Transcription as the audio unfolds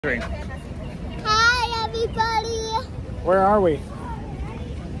Hi, everybody. Where are we?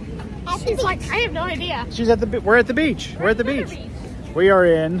 She's like, I have no idea. She's at the. We're at the beach. We're at the beach. We are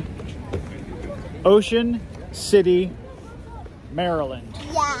in Ocean City, Maryland.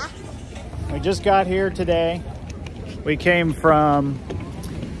 Yeah. We just got here today. We came from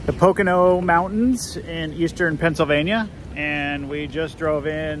the Pocono Mountains in eastern Pennsylvania, and we just drove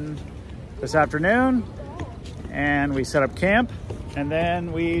in this afternoon, and we set up camp, and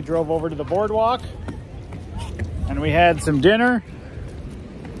then we drove over to the Boardwalk, and we had some dinner.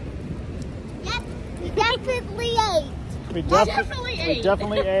 Yep, we definitely ate. We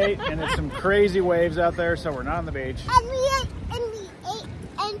definitely ate, and there's some crazy waves out there, so we're not on the beach. And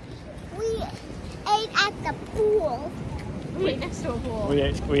we ate at the pool. We ate next to a pool. We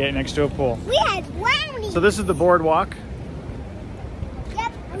ate next to a pool. We had brownies. So this is the Boardwalk.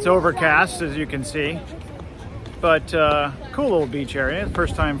 Yep. It's overcast, as you can see, but cool little beach area.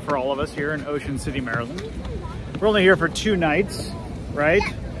 First time for all of us here in Ocean City, Maryland. We're only here for 2 nights, right?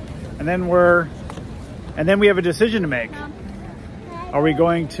 Yeah. And then we have a decision to make. Are we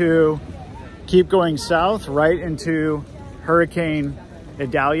going to keep going south right into Hurricane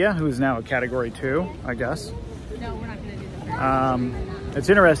Idalia, who's now a Category 2, I guess? No, we're not going to do that. It's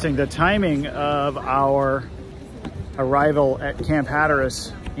interesting, the timing of our arrival at Camp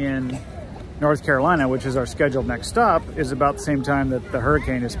Hatteras in North Carolina, which is our scheduled next stop, is about the same time that the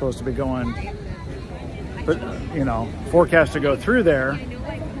hurricane is supposed to be going, but you know, forecast to go through there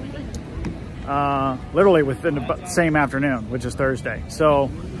literally within the same afternoon, which is Thursday. So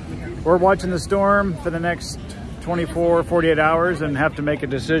we're watching the storm for the next 24, 48 hours and have to make a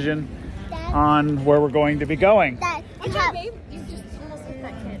decision on where we're going to be going.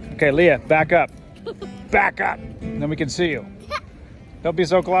 Okay, Leah, back up. Back up. And then we can see you. Don't be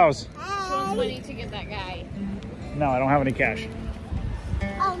so close. Show us money to get that guy. No, I don't have any cash. Do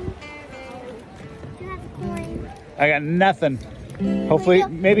you have a coin? I got nothing. Hopefully,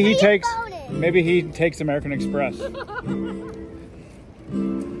 maybe he takes American Express.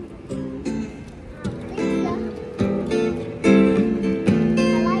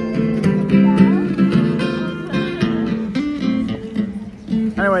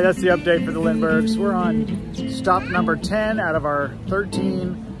 Anyway, that's the update for the Lindberghs. We're on stop number 10 out of our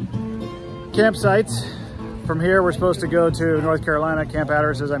 13 campsites. From here, we're supposed to go to North Carolina, Camp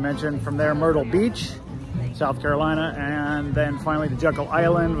Hatteras, as I mentioned. From there, Myrtle Beach, South Carolina, and then finally to Jekyll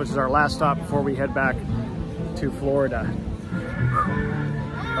Island, which is our last stop before we head back to Florida.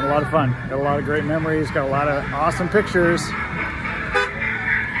 Had a lot of fun. Got a lot of great memories, got a lot of awesome pictures.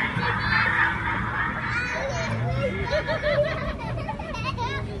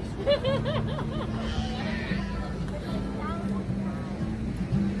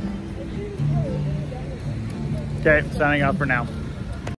 Okay, signing off for now.